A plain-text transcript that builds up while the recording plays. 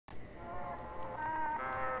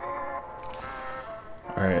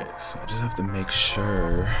Alright, so I just have to make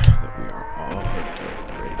sure that we are all hooked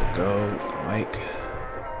up and ready to go with the mic.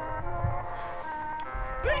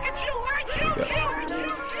 Here we go.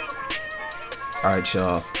 Alright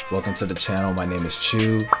y'all, welcome to the channel. My name is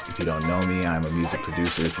Chew. If you don't know me, I'm a music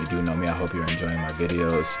producer. If you do know me, I hope you're enjoying my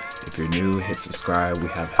videos. If you're new, hit subscribe. We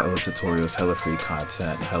have hella tutorials, hella free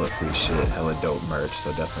content, hella free shit, hella dope merch,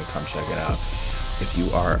 so definitely come check it out. If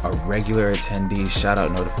you are a regular attendee, shout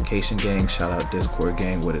out Notification Gang, shout out Discord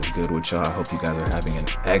Gang. What is good with y'all? I hope you guys are having an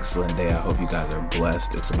excellent day. I hope you guys are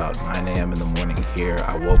blessed. It's about 9 a.m. in the morning here.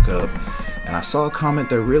 I woke up and I saw a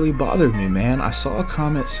comment that really bothered me, man. I saw a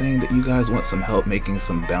comment saying that you guys want some help making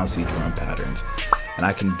some bouncy drum patterns. And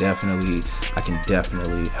I can definitely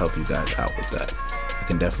help you guys out with that. I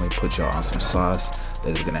can definitely put y'all on some sauce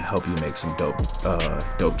that is gonna help you make some dope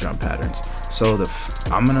drum patterns. So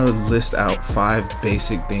I'm gonna list out 5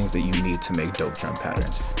 basic things that you need to make dope drum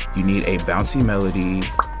patterns. You need a bouncy melody,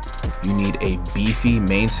 you need a beefy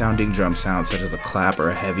main sounding drum sound such as a clap or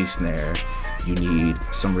a heavy snare, you need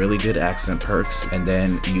some really good accent percs, and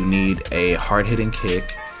then you need a hard hitting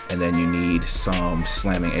kick, and then you need some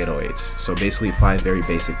slamming 808s. So basically 5 very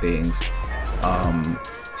basic things.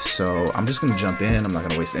 So I'm just gonna jump in. I'm not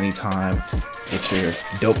gonna waste any time. Get your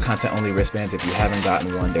dope content only wristbands. If you haven't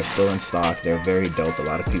gotten one, they're still in stock. They're very dope. A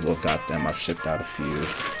lot of people have got them. I've shipped out a few,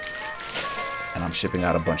 and I'm shipping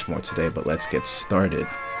out a bunch more today, but let's get started.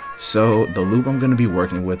 So the loop I'm gonna be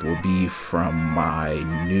working with will be from my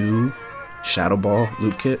new Shadow Ball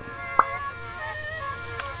loop kit.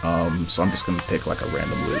 So I'm just gonna pick like a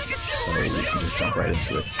random loop so we can just jump right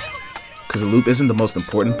into it. Because the loop isn't the most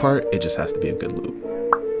important part, it just has to be a good loop.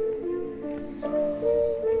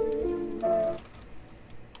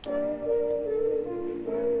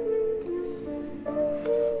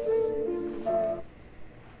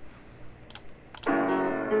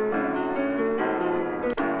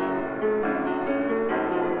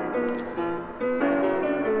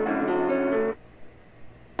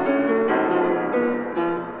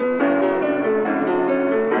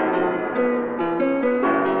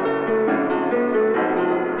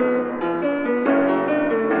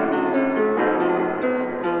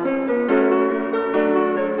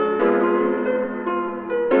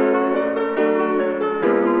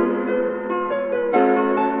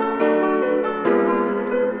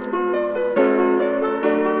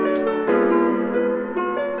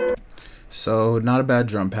 So not a bad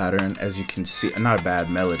drum pattern, as you can see, not a bad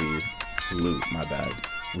melody loop, my bad.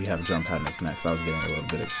 We have drum patterns next. I was getting a little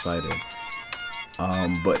bit excited.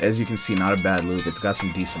 But as you can see, not a bad loop. It's got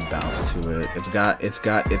some decent bounce to it. It's got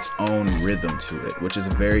its own rhythm to it, which is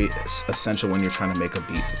very essential when you're trying to make a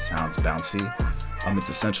beat that sounds bouncy. It's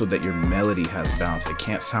essential that your melody has bounce. It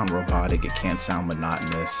can't sound robotic. It can't sound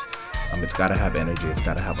monotonous. It's got to have energy. It's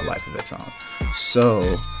got to have a life of its own. So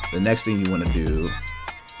the next thing you want to do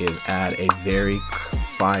is add a very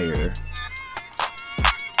fire,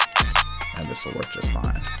 and this will work just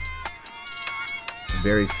fine.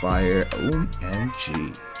 Very fire,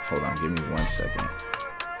 OMG. Hold on, give me 1 second.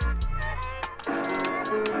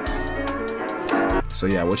 So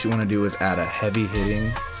yeah, what you want to do is add a heavy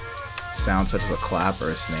hitting sound such as a clap or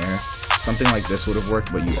a snare. Something like this would have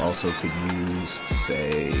worked, but you also could use,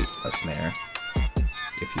 say, a snare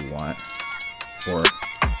if you want, or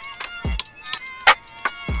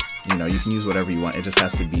you know, you can use whatever you want. It just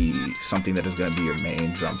has to be something that is going to be your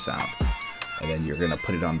main drum sound, and then you're going to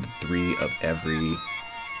put it on the 3 of every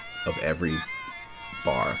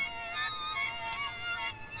bar.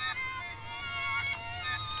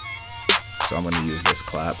 So I'm going to use this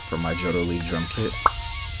clap for my Jodo Lee drum kit,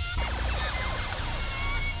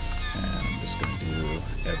 and I'm just going to do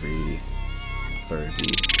every 3rd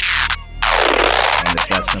beat, and it's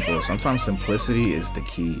that simple. Sometimes simplicity is the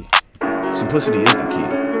key. Simplicity is the key.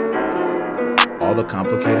 All the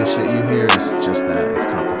complicated shit you hear is just that. It's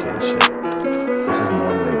complicated shit. This is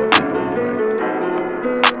normally what people are doing.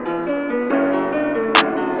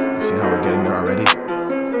 You see how we're getting there already?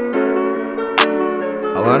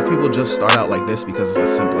 A lot of people just start out like this because it's the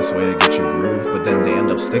simplest way to get your groove, but then they end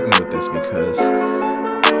up sticking with this because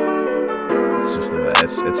it's just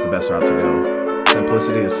it's the best route to go.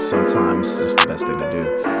 Simplicity is sometimes just the best thing to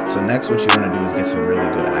do. So next what you want to do is get some really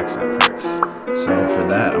good accent percs. So for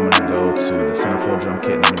that, I'm going to go to the centerfold drum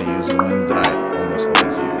kit, and I'm going to use one that I almost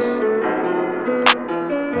always use.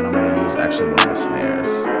 And I'm going to use actually one of the snares.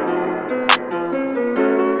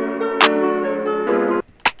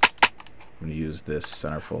 I'm going to use this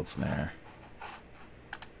centerfold snare.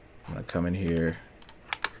 I'm going to come in here.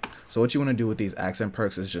 So what you want to do with these accent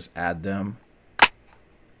percs is just add them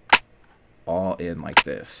all in like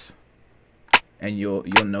this. And you'll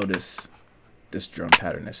notice this drum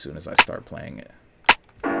pattern as soon as I start playing it.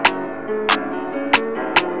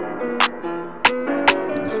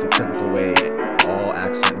 It's the typical way all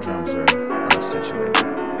accent drums are situated.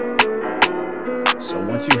 So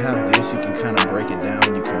once you have this, you can kind of break it down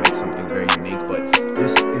and you can make something very unique, but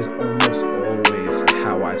this is almost always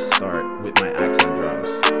how I start with my accent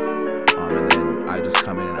drums. And then I just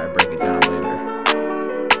come in and I break it down later.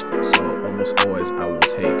 So almost always I will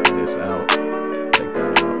take this out, take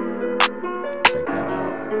that out, take that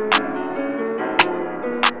out.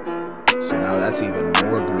 So now that's even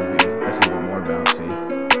more groovy, that's even more bouncy.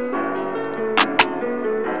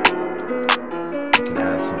 You can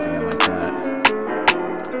add something in like that.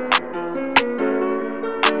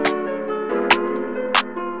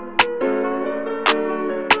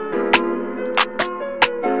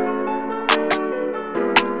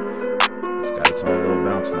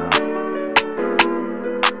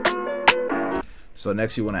 So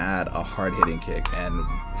next you want to add a hard-hitting kick, and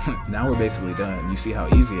now we're basically done. You see how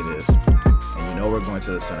easy it is, and you know we're going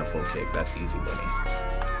to the centerfold kick. That's easy money.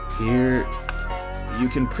 Here, you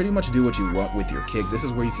can pretty much do what you want with your kick. This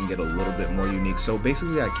is where you can get a little bit more unique. So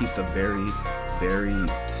basically I keep the very, very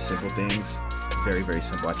simple things very, very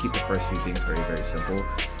simple. I keep the first few things very, very simple,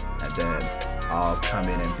 and then I'll come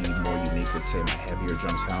in and be more unique with, say, my heavier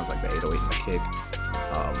drum sounds like the 808 and the kick.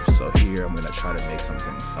 So here I'm going to try to make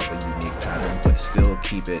something of a unique pattern, but still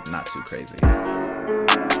keep it not too crazy.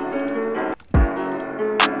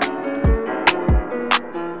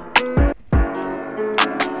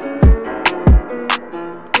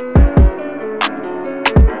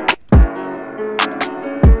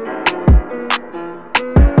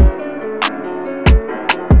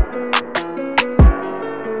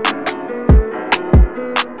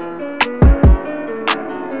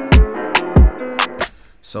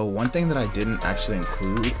 So one thing that I didn't actually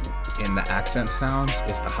include in the accent sounds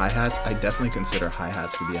is the hi-hats. I definitely consider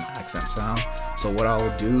hi-hats to be an accent sound. So what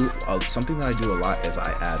I'll do, something that I do a lot is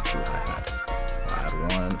I add 2 hi-hats. I'll add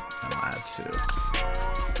 1 and I'll add 2.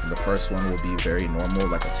 And the first one will be very normal,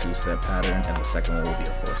 like a 2-step pattern, and the second one will be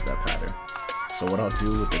a 4-step pattern. So what I'll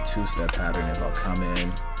do with the 2-step pattern is I'll come in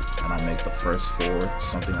and I'll make the first 4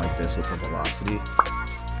 something like this with the velocity.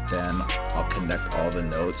 Then I'll connect all the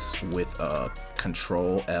notes with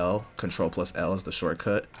Control L. Control plus L is the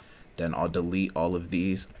shortcut. Then I'll delete all of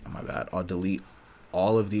these. My bad. I'll delete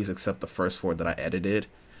all of these except the first 4 that I edited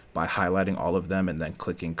by highlighting all of them and then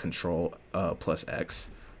clicking Control plus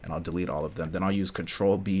X, and I'll delete all of them. Then I'll use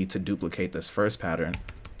Control B to duplicate this first pattern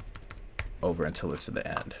over until it's to the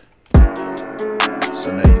end.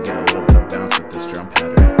 So now you get a little bit of bounce with this drum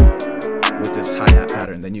pattern. With this hi-hat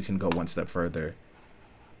pattern, then you can go one step further.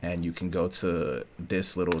 And you can go to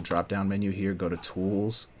this little drop down menu here, go to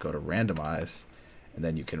tools, go to randomize, and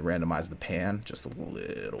then you can randomize the pan just a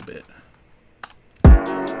little bit.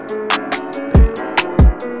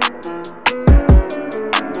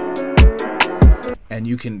 And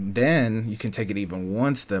you can take it even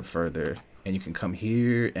one step further, and you can come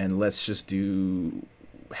here and let's just do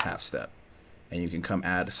half step. And you can come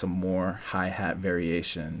add some more hi-hat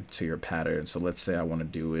variation to your pattern. So let's say I want to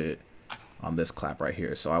do it on this clap right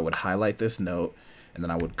here. So I would highlight this note, and then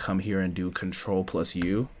I would come here and do Control plus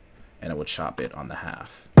U, and it would chop it on the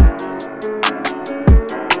half.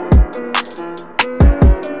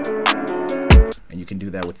 And you can do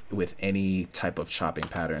that with any type of chopping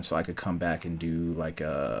pattern. So I could come back and do like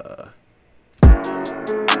a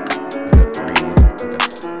 6-step.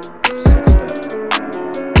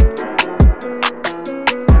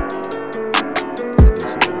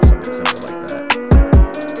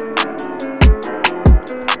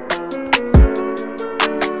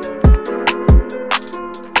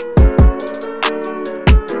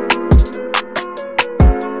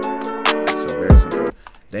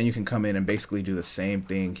 Then you can come in and basically do the same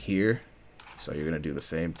thing here. So you're going to do the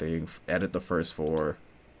same thing, edit the first 4,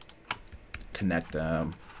 connect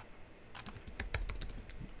them,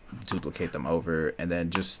 duplicate them over, and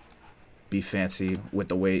then just be fancy with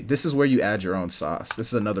the way. This is where you add your own sauce. This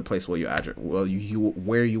is another place where you add your,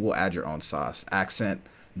 where you will add your own sauce. Accent,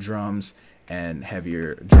 drums, and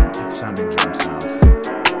heavier sounding drum sounds.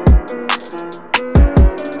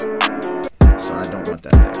 So I don't want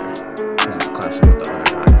that there because it's clashing with the other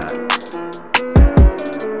hi-hat.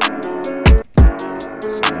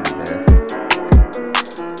 So maybe there.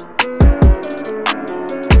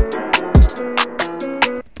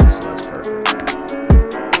 So that's perfect.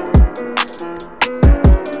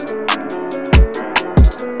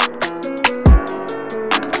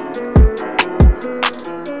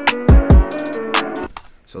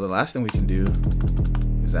 So the last thing we can do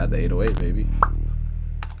is add the 808, baby.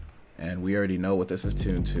 And we already know what this is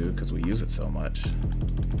tuned to because we use it so much.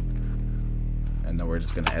 And then we're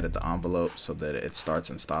just gonna edit the envelope so that it starts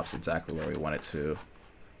and stops exactly where we want it to.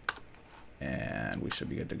 And we should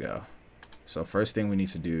be good to go. So first thing we need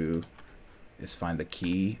to do is find the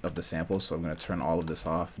key of the sample. So I'm gonna turn all of this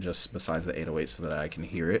off just besides the 808 so that I can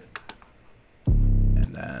hear it.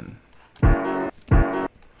 And then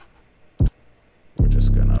we're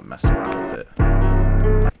just gonna mess around with it.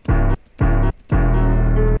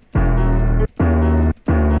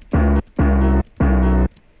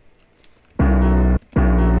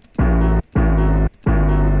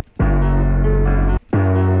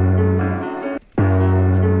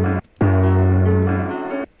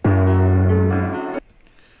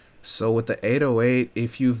 So with the 808,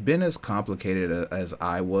 if you've been as complicated as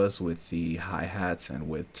I was with the hi-hats and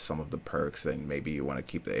with some of the percs, then maybe you want to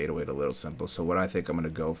keep the 808 a little simple. So what I think I'm going to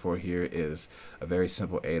go for here is a very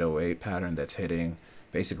simple 808 pattern that's hitting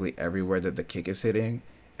basically everywhere that the kick is hitting.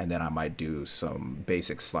 And then I might do some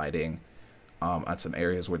basic sliding on some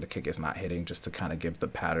areas where the kick is not hitting, just to kind of give the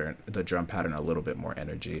drum pattern a little bit more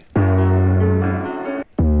energy.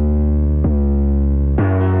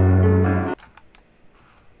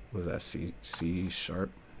 Was that C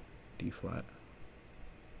sharp, D flat?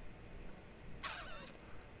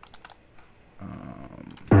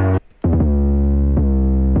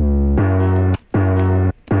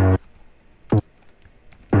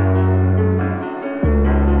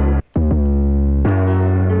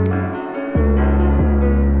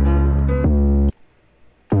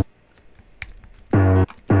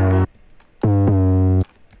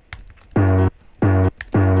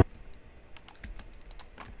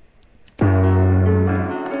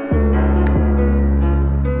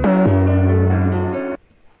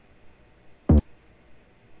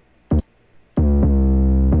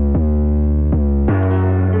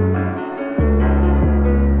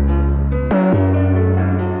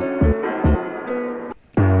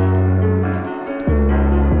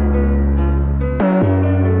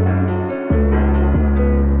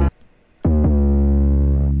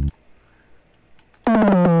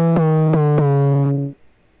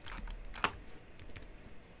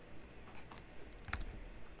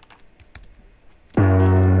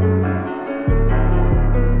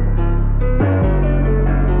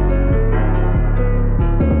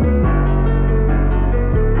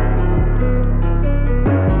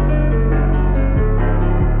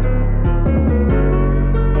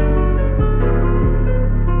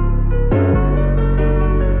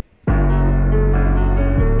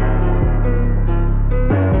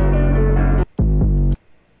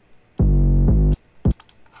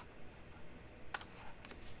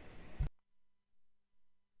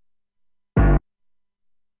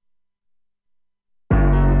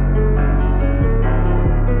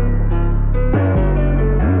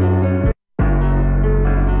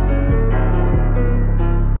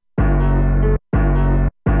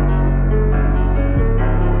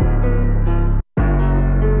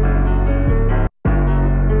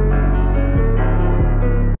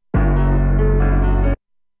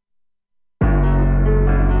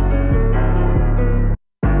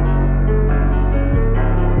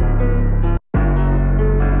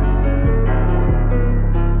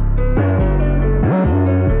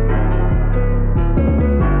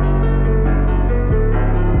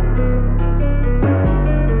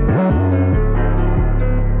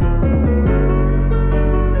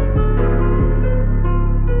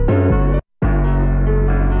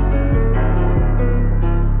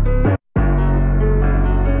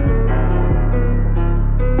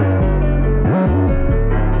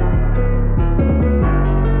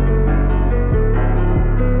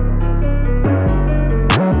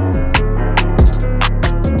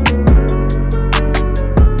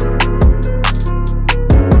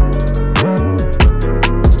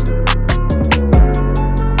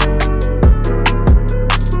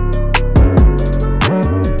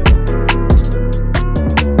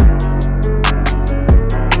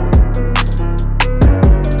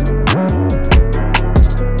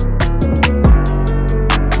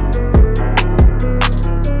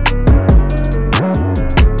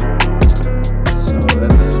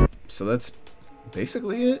 that's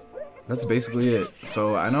basically it. That's basically it.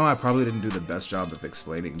 So I know I probably didn't do the best job of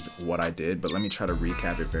explaining what I did, but let me try to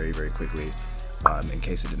recap it very, very quickly in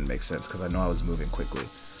case it didn't make sense, because I know I was moving quickly.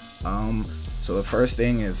 So the first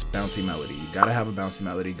thing is bouncy melody. You gotta have a bouncy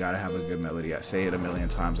melody, gotta have a good melody. I say it a million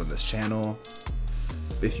times on this channel.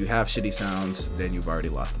 If you have shitty sounds, then you've already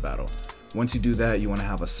lost the battle. Once you do that, you want to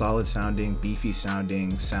have a solid sounding, beefy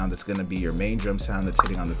sounding sound that's going to be your main drum sound that's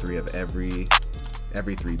hitting on the 3 of every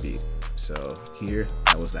 3 beat. So here,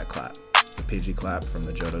 that was that clap. Pidgey clap from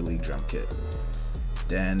the Johto League drum kit.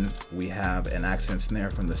 Then we have an accent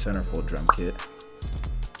snare from the centerfold drum kit.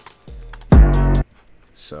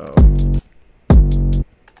 So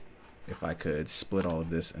if I could split all of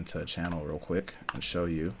this into a channel real quick and show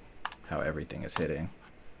you how everything is hitting.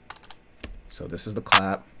 So this is the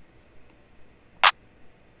clap,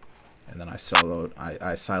 and then I soloed,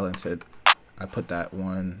 I silenced it, I put that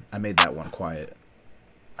one, I made that one quiet.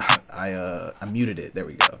 I muted it, there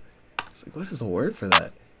we go. It's like, what is the word for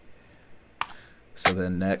that? So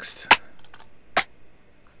then next,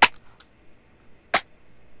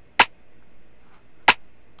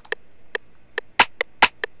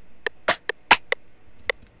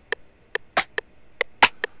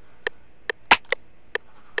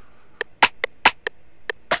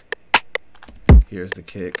 here's the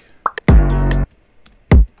kick.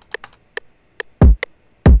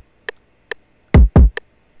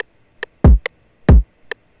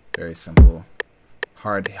 Very simple.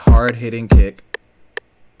 Hard hitting kick.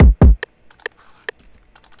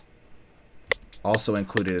 Also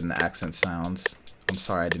included in the accent sounds. I'm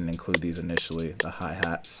sorry I didn't include these initially. The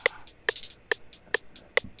hi-hats.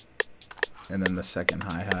 And then the second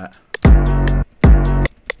hi-hat.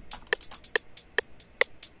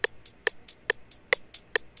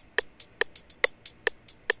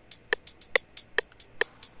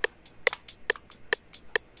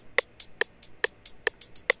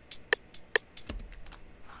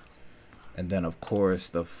 And then, of course,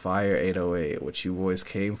 the Fire 808, which you boys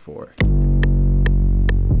came for.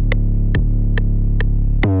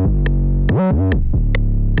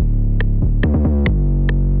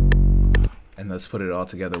 And let's put it all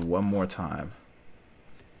together one more time.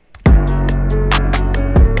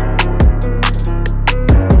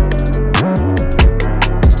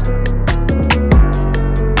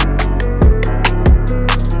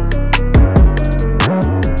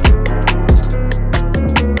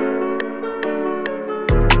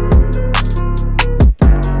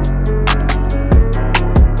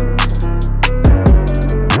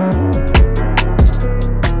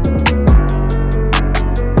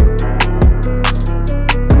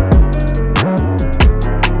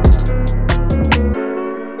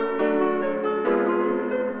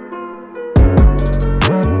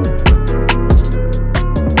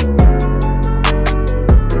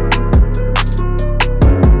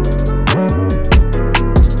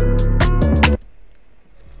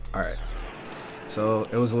 So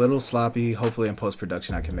it was a little sloppy. Hopefully in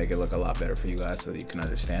post-production I can make it look a lot better for you guys so that you can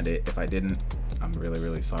understand it. If I didn't, I'm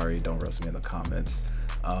really sorry. Don't roast me in the comments.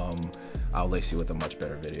 I'll lace you with a much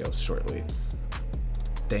better video shortly.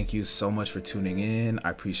 Thank you so much for tuning in. I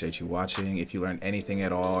appreciate you watching. If you learned anything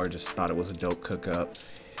at all or just thought it was a dope cook-up,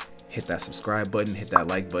 hit that subscribe button, hit that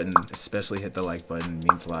like button, especially hit the like button. It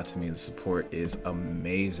means a lot to me. The support is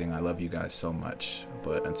amazing. I love you guys so much.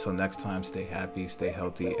 But until next time, stay happy, stay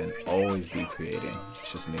healthy, and always be creating.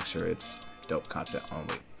 Just make sure it's dope content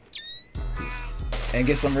only. Peace. And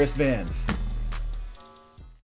get some wristbands.